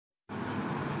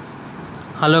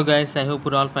Hello guys, I hope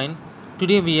you're all fine.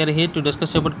 Today we are here to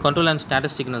discuss about control and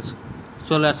status signals.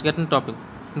 So let's get into topic.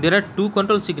 There are two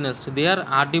control signals. They are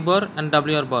RD bar and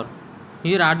WR bar.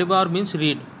 Here RD bar means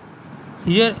read.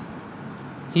 Here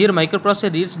here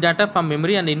microprocessor reads data from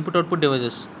memory and input output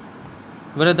devices.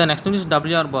 Whereas the next one is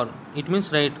WR bar. It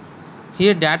means write.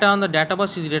 Here data on the data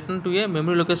bus is written to a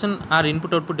memory location or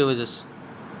input output devices.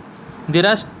 There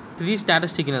are three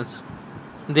status signals.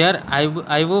 They are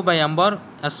IO by M bar,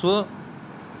 SO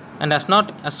and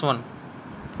S0 S1.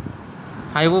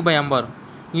 IO by M bar.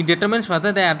 It determines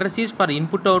whether the address is for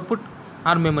input output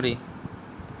or memory.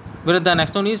 Whereas the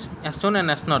next one is S1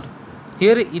 and S0.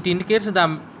 Here it indicates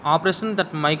the operation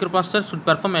that microprocessor should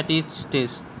perform at each stage.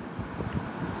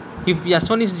 If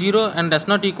S1 is 0 and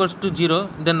S0 equals to 0,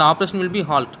 then the operation will be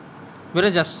halt.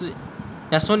 Whereas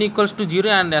S1 equals to 0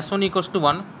 and S1 equals to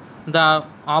 1, the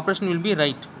operation will be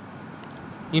write.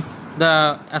 If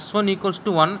the S1 equals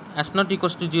to 1, S0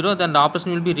 equals to 0, then the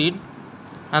operation will be read,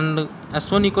 and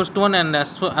S1 equals to 1 and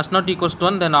S0 equals to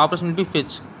 1, then the operation will be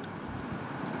fetch.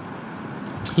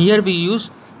 Here we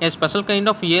use a special kind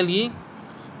of ALE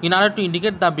in order to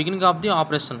indicate the beginning of the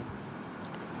operation.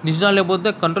 This is all about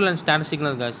the control and status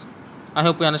signal, guys. I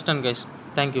hope you understand, guys.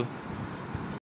 Thank you.